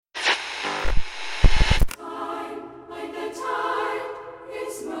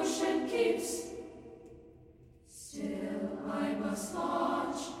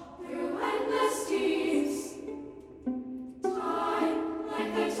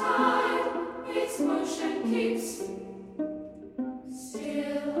motion keeps.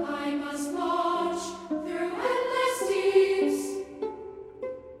 Still I must march through endless deeps.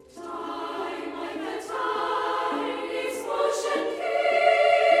 Time like the tide, its motion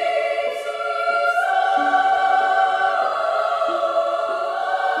keeps.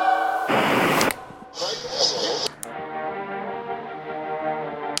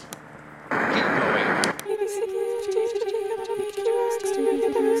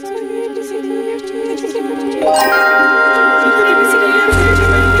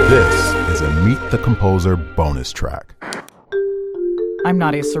 This is a Meet the Composer bonus track. I'm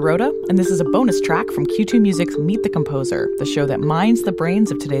Nadia Sirota, and this is a bonus track from Q2 Music's Meet the Composer, the show that mines the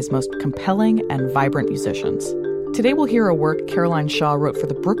brains of today's most compelling and vibrant musicians. Today we'll hear a work Caroline Shaw wrote for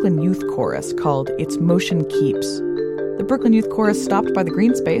the Brooklyn Youth Chorus called Its Motion Keeps. The Brooklyn Youth Chorus stopped by the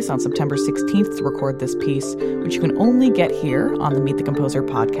Green Space on September 16th to record this piece, which you can only get here on the Meet the Composer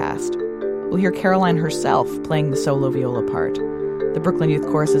podcast. We'll hear Caroline herself playing the solo viola part. The Brooklyn Youth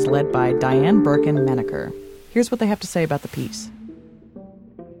Chorus is led by Diane Birkin-Menaker. Here's what they have to say about the piece.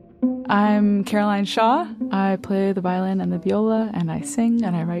 I'm Caroline Shaw. I play the violin and the viola, and I sing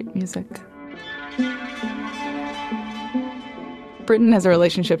and I write music. Britain has a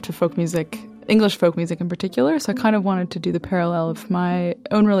relationship to folk music, English folk music in particular, so I kind of wanted to do the parallel of my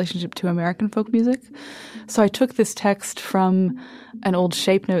own relationship to American folk music. So I took this text from an old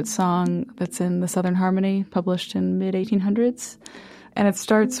Shape Note song that's in the Southern Harmony, published in mid-1800s. And it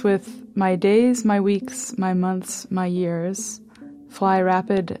starts with, "My days, my weeks, my months, my years fly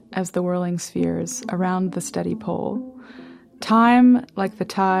rapid as the whirling spheres around the steady pole. Time, like the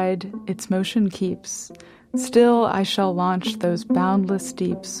tide, its motion keeps. Still I shall launch those boundless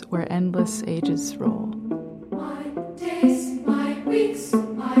deeps where endless ages roll." My days, my weeks,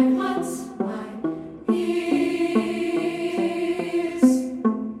 my months, my years.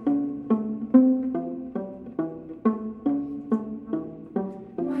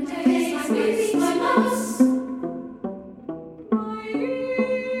 My days, my weeks, my months, my years.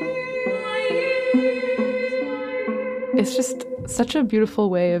 It's just such a beautiful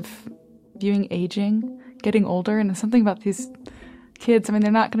way of viewing aging, getting older, and there's something about these kids. I mean,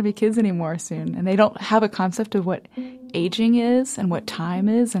 they're not going to be kids anymore soon, and they don't have a concept of what aging is and what time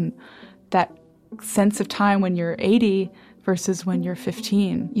is, and that sense of time when you're 80 versus when you're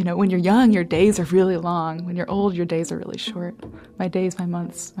 15. You know, when you're young, your days are really long. When you're old, your days are really short. My days, my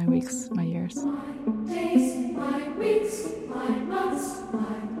months, my weeks, my years. My days, my weeks, my months,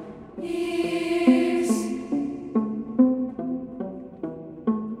 my years.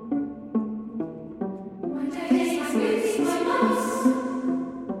 My days, my weeks, my months.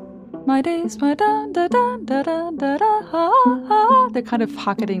 My days, my da-da-da-da-da-da-da-ha-ha. They're kind of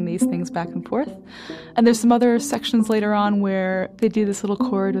pocketing these things back and forth. And there's some other sections later on where they do this little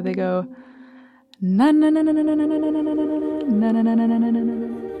chord where they go na na na na na na na na na na na na na na na na.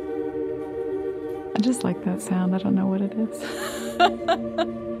 I just like that sound. I don't know what it is.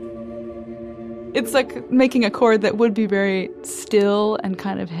 It's like making a chord that would be very still and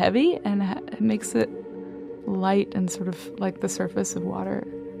kind of heavy, and it makes it light and sort of like the surface of water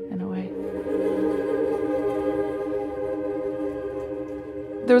in a way.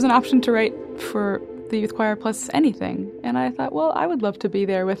 There was an option to write for the youth choir plus anything, and I thought, well, I would love to be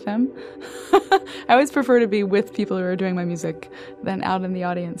there with them. I always prefer to be with people who are doing my music than out in the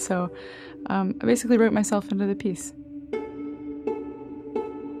audience, so I basically wrote myself into the piece.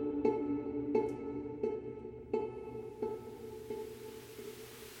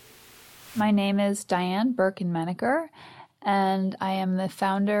 My name is Diane Birkin-Menaker, and I am the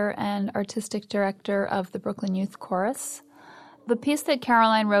founder and artistic director of the Brooklyn Youth Chorus. The piece that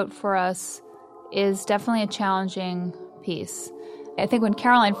Caroline wrote for us is definitely a challenging piece. I think when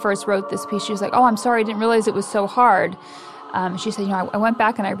Caroline first wrote this piece, she was like, "Oh, I'm sorry, I didn't realize it was so hard." She said, I went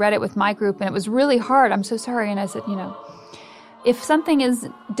back and I read it with my group, and it was really hard. I'm so sorry. And I said, if something is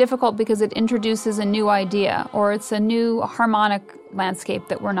difficult because it introduces a new idea or it's a new harmonic landscape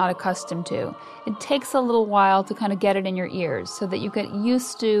that we're not accustomed to, it takes a little while to kind of get it in your ears so that you get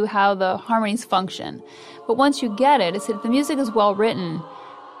used to how the harmonies function. But once you get it, if the music is well written,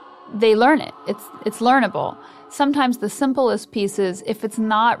 they learn it. It's learnable. Sometimes the simplest pieces, if it's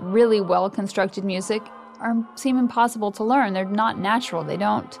not really well-constructed music, seem impossible to learn. They're not natural. They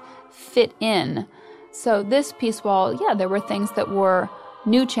don't fit in. So this piece, while, there were things that were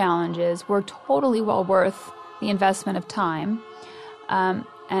new challenges, were totally well worth the investment of time. And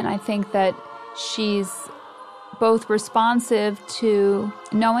I think that she's both responsive to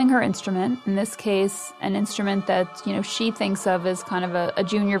knowing her instrument, in this case, an instrument that, she thinks of as kind of a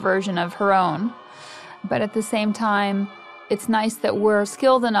junior version of her own, but at the same time it's nice that we're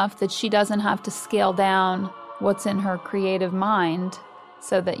skilled enough that she doesn't have to scale down what's in her creative mind,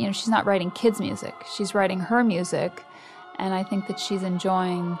 so that, she's not writing kids' music. She's writing her music, and I think that she's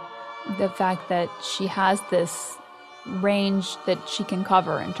enjoying the fact that she has this range that she can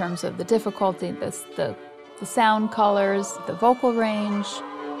cover in terms of the difficulty, the sound colors, the vocal range.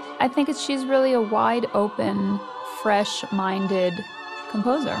 I think she's really a wide open, fresh-minded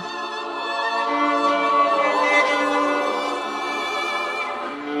composer.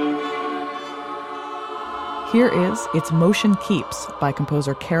 Here is Its Motion Keeps by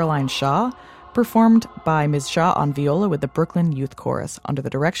composer Caroline Shaw, performed by Ms. Shaw on viola with the Brooklyn Youth Chorus under the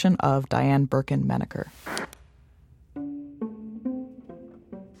direction of Diane Birkin-Menaker.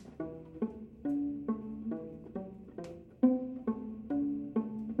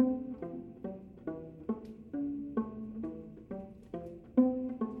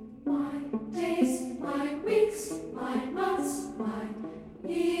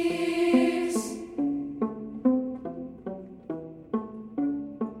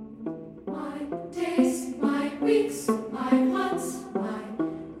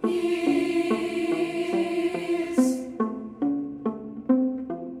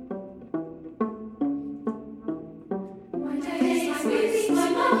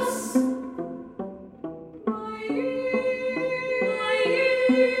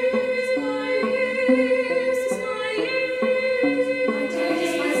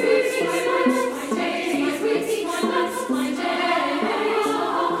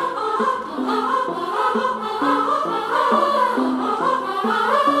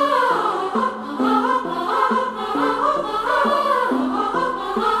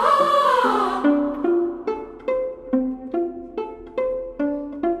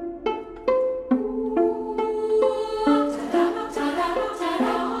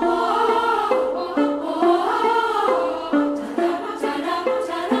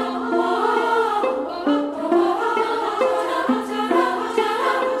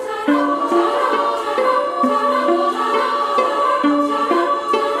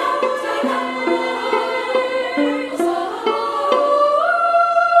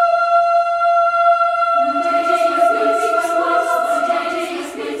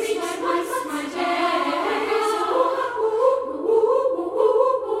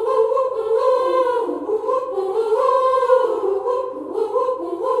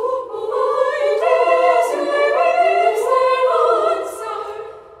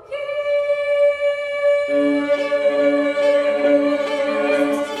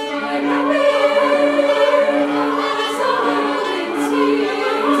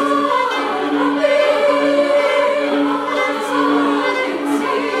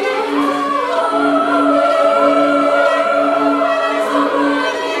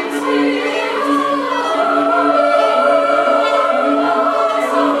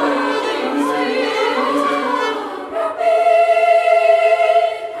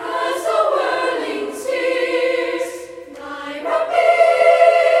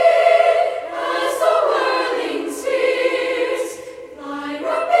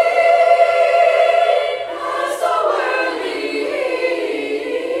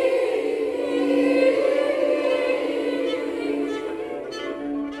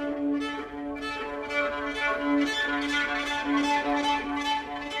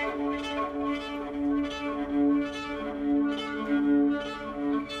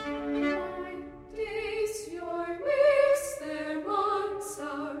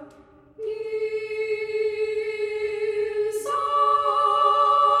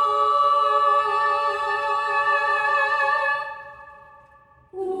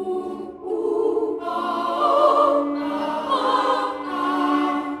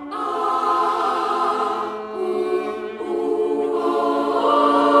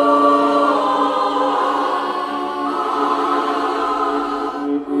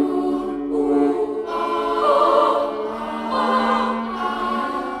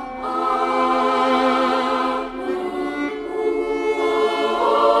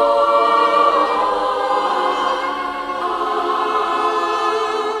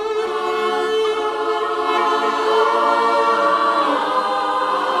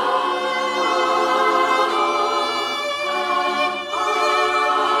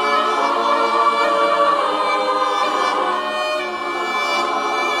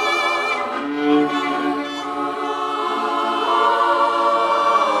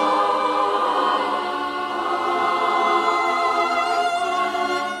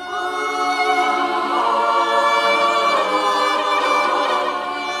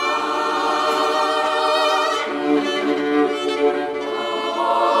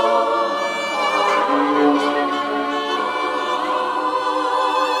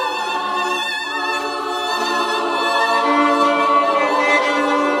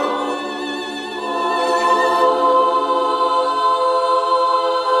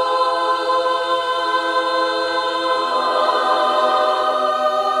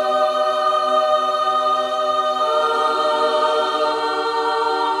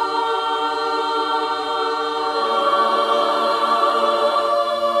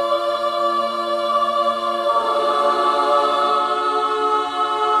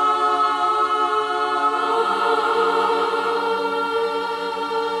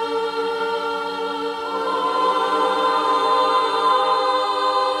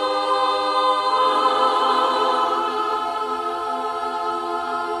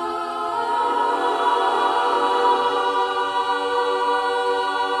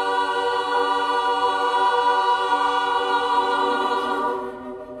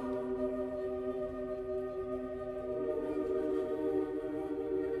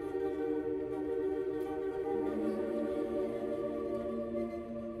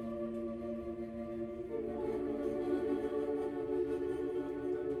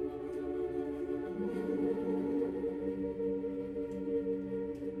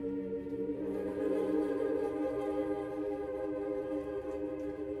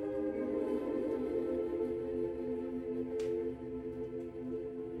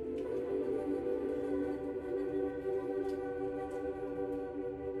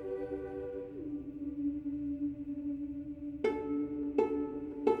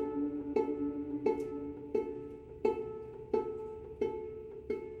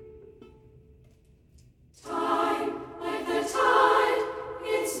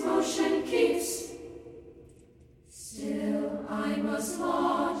 must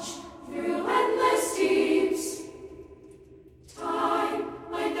launch through endless deeps. Time,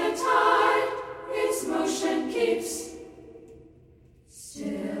 like the tide, its motion keeps.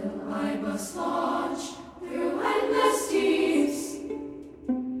 Still I must launch through endless deeps.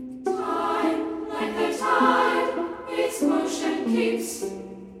 Time, like the tide, its motion keeps.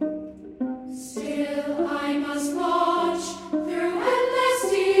 Still I must launch through endless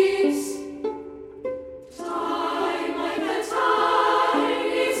deeps. Time, like the tide,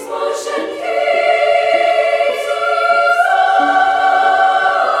 its motion keeps.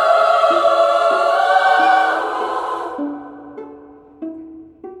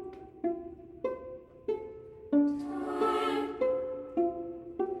 Time,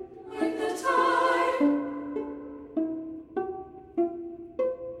 like the tide.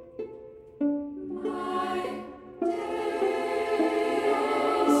 My days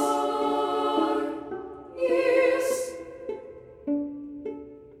are years.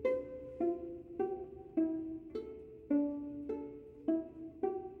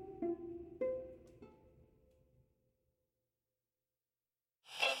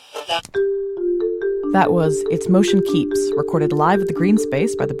 That was Its Motion Keeps, recorded live at the Green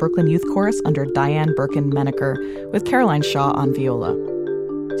Space by the Brooklyn Youth Chorus under Diane Birkin-Menaker, with Caroline Shaw on viola.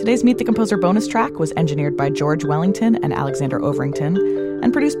 Today's Meet the Composer bonus track was engineered by George Wellington and Alexander Overington,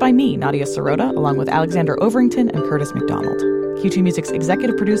 and produced by me, Nadia Sirota, along with Alexander Overington and Curtis McDonald. Q2 Music's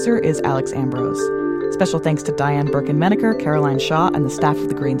executive producer is Alex Ambrose. Special thanks to Diane Birkin-Menaker, Caroline Shaw, and the staff of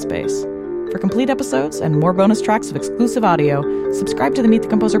the Green Space. For complete episodes and more bonus tracks of exclusive audio, subscribe to the Meet the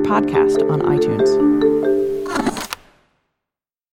Composer podcast on iTunes.